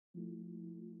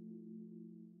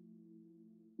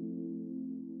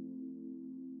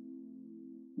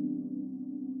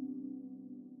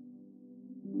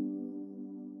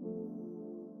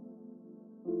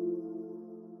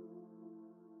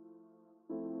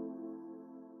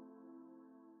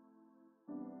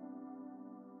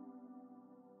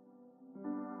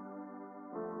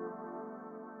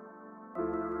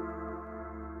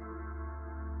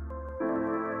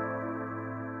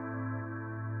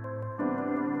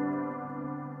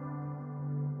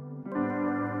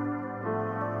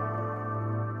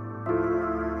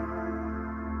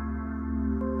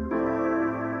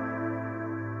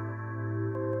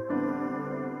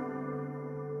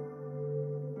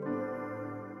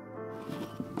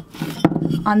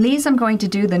On these, I'm going to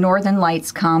do the Northern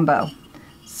Lights combo.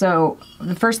 So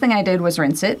the first thing I did was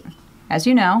rinse it, as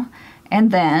you know, and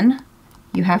then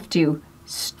you have to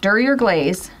stir your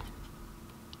glaze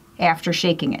after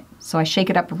shaking it. So I shake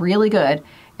it up really good,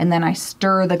 and then I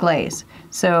stir the glaze.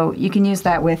 So you can use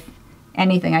that with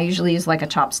anything. I usually use like a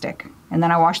chopstick, and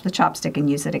then I wash the chopstick and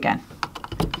use it again.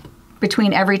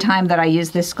 Between every time that I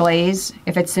use this glaze,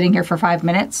 if it's sitting here for 5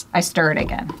 minutes, I stir it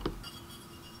again.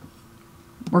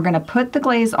 We're going to put the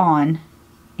glaze on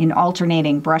in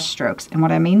alternating brush strokes. And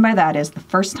what I mean by that is the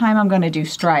first time I'm going to do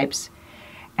stripes,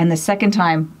 and the second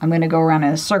time I'm going to go around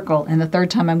in a circle, and the third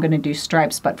time I'm going to do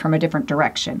stripes, but from a different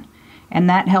direction. And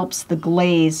that helps the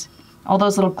glaze, all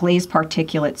those little glaze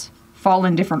particulates, fall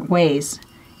in different ways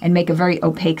and make a very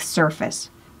opaque surface.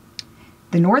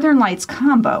 The Northern Lights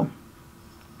combo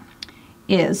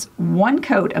is 1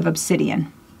 coat of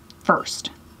obsidian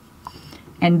first,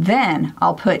 and then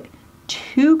I'll put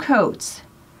 2 coats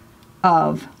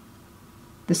of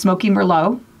the Smoky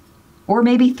Merlot, or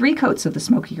maybe 3 coats of the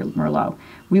Smoky Merlot.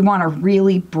 We want a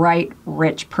really bright,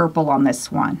 rich purple on this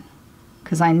one,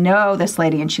 because I know this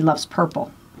lady and she loves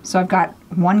purple. So I've got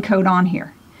 1 coat on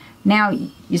here. Now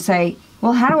you say,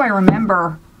 well, how do I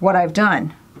remember what I've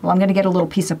done? Well, I'm going to get a little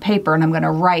piece of paper and I'm going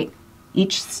to write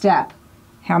each step,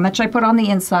 how much I put on the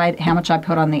inside, how much I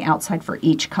put on the outside for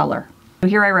each color. So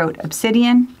here I wrote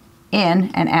obsidian,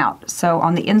 in and out. So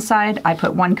on the inside, I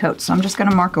put 1 coat. So I'm just going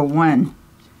to mark a 1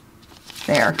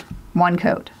 there, 1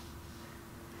 coat.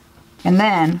 And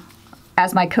then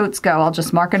as my coats go, I'll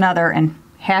just mark another and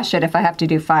hash it if I have to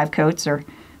do 5 coats or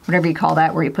whatever you call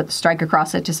that, where you put the strike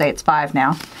across it to say it's 5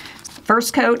 now.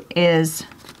 First coat is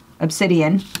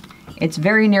obsidian. It's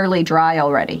very nearly dry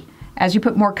already. As you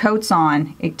put more coats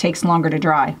on, it takes longer to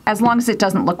dry. As long as it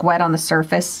doesn't look wet on the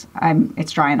surface,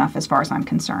 it's dry enough as far as I'm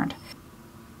concerned.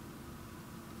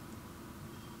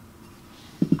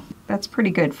 That's pretty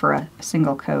good for a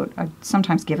single coat. I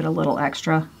sometimes give it a little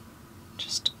extra,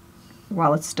 just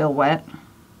while it's still wet.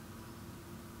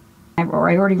 I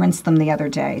already rinsed them the other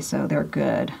day, so they're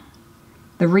good.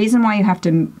 The reason why you have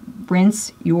to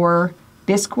rinse your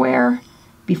bisqueware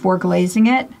before glazing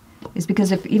it is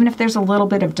because even if there's a little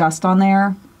bit of dust on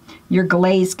there, your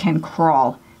glaze can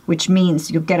crawl, which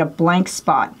means you'll get a blank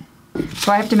spot.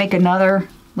 So I have to make another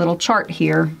little chart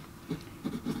here.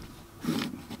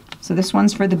 So this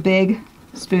one's for the big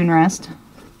spoon rest,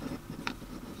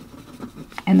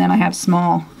 and then I have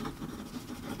small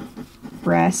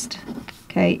breast,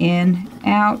 okay, in,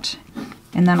 out,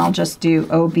 and then I'll just do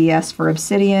OBS for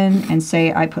obsidian and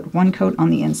say I put 1 coat on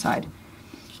the inside.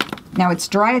 Now it's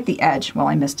dry at the edge. Well,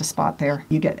 I missed a spot there.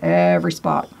 You get every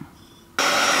spot.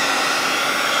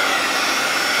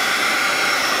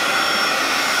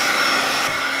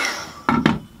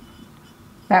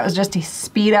 That was just to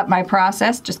speed up my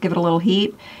process, just give it a little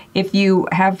heat. If you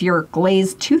have your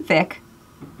glaze too thick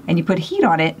and you put heat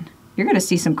on it, you're gonna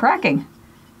see some cracking.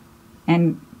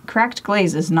 And cracked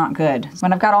glaze is not good.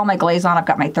 When I've got all my glaze on, I've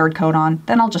got my 3rd coat on,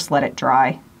 then I'll just let it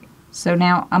dry. So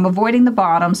now I'm avoiding the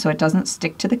bottom so it doesn't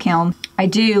stick to the kiln. I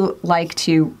do like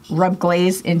to rub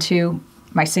glaze into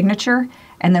my signature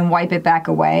and then wipe it back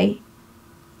away.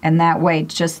 And that way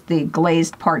just the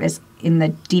glazed part is in the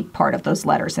deep part of those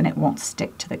letters and it won't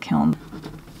stick to the kiln.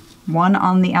 1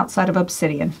 on the outside of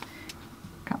obsidian.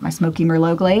 Got my Smoky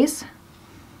Merlot glaze.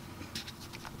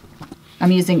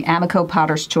 I'm using Amaco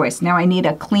Potter's Choice. Now I need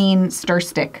a clean stir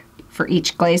stick for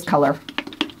each glaze color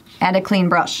and a clean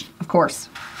brush, of course.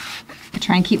 I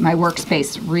try and keep my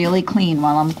workspace really clean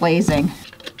while I'm glazing.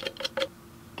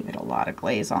 Give it a lot of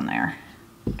glaze on there.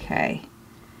 Okay.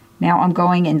 Now I'm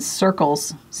going in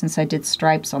circles since I did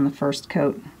stripes on the first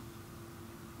coat.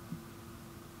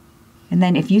 And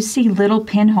then if you see little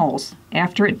pinholes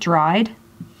after it dried,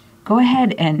 go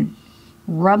ahead and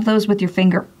rub those with your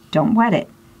finger. Don't wet it.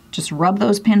 Just rub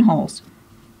those pinholes.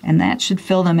 And that should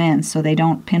fill them in so they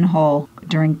don't pinhole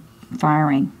during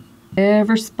firing.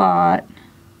 Every spot,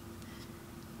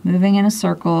 moving in a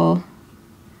circle.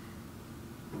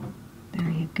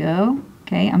 go.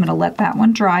 Okay, I'm gonna let that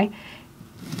one dry.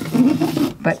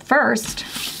 But first,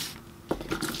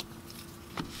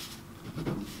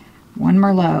 one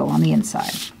Merlot on the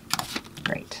inside.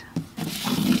 Great.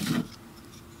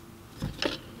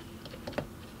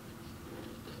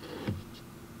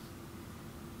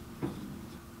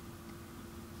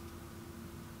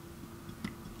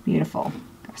 Beautiful.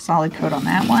 Got a solid coat on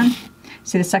that one.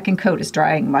 See, the second coat is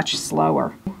drying much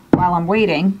slower. While I'm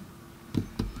waiting,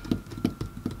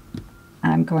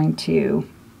 I'm going to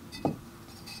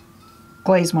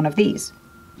glaze one of these.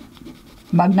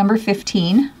 Mug number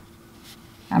 15.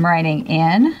 I'm writing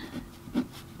in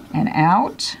and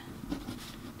out.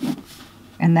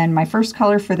 And then my first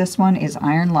color for this one is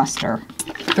Iron Luster.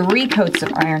 3 coats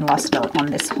of Iron Luster on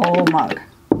this whole mug.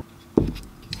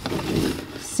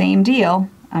 Same deal.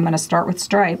 I'm going to start with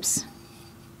stripes.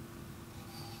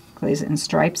 Glaze it in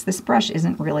stripes. This brush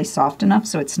isn't really soft enough,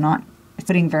 so it's not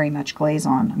putting very much glaze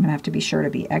on. I'm going to have to be sure to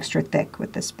be extra thick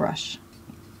with this brush.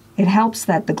 It helps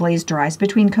that the glaze dries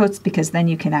between coats because then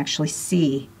you can actually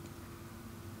see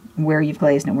where you've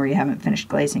glazed and where you haven't finished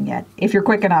glazing yet. If you're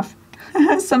quick enough.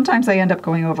 Sometimes I end up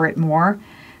going over it more,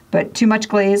 but too much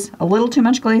glaze, a little too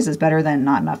much glaze is better than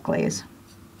not enough glaze.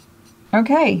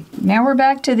 Okay, now we're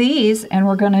back to these and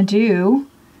we're going to do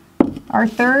our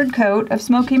 3rd coat of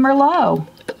Smoky Merlot.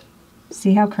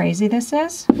 See how crazy this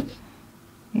is?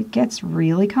 It gets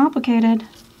really complicated.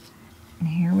 And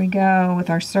here we go with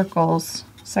our circles.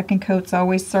 Second coat's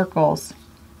always circles.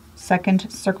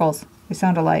 Second circles. They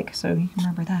sound alike, so you can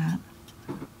remember that.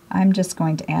 I'm just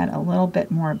going to add a little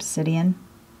bit more obsidian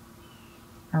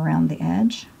around the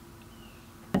edge.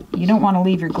 You don't want to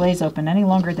leave your glaze open any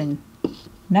longer than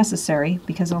necessary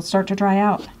because it'll start to dry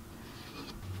out.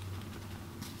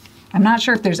 I'm not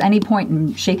sure if there's any point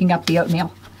in shaking up the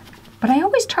oatmeal, but I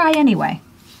always try anyway.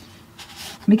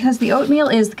 Because the oatmeal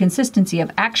is the consistency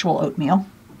of actual oatmeal,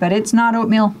 but it's not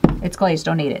oatmeal, it's glaze,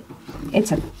 don't eat it.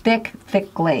 It's a thick,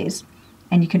 thick glaze,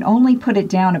 and you can only put it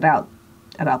down about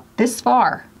this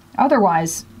far.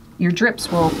 Otherwise, your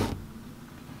drips will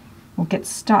get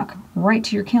stuck right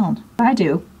to your kiln. What I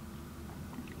do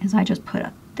is I just put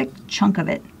a thick chunk of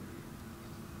it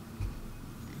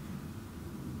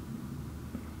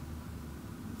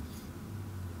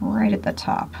right at the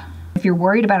top. If you're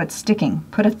worried about it sticking,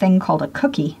 put a thing called a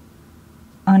cookie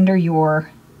under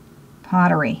your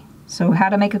pottery. So how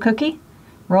to make a cookie?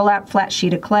 Roll out flat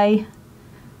sheet of clay,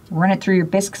 run it through your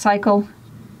bisque cycle,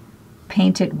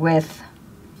 paint it with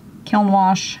kiln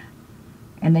wash,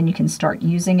 and then you can start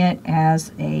using it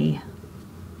as a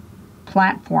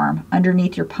platform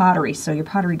underneath your pottery so your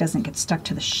pottery doesn't get stuck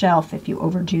to the shelf if you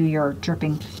overdo your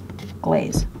dripping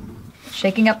glaze.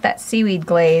 Shaking up that seaweed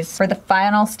glaze for the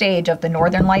final stage of the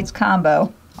Northern Lights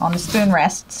combo on the spoon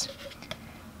rests.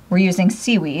 We're using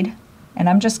seaweed, and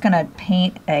I'm just going to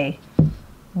paint a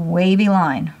wavy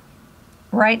line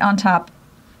right on top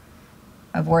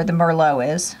of where the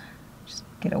Merlot is. Just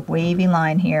get a wavy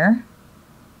line here.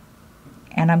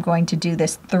 And I'm going to do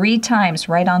this 3 times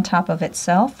right on top of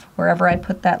itself, wherever I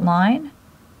put that line.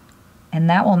 And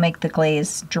that will make the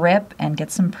glaze drip and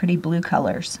get some pretty blue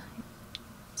colors.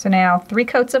 So now 3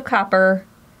 coats of copper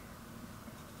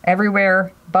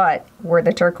everywhere but where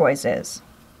the turquoise is.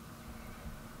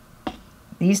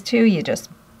 These two you just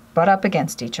butt up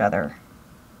against each other.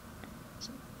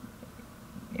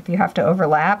 If you have to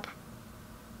overlap,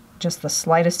 just the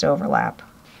slightest overlap.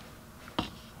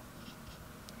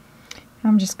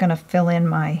 I'm just going to fill in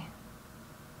my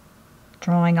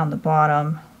drawing on the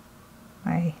bottom,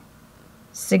 my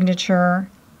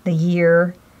signature, the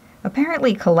year.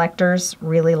 Apparently collectors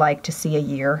really like to see a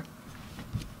year.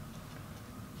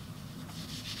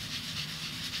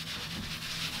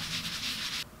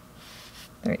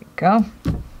 There you go.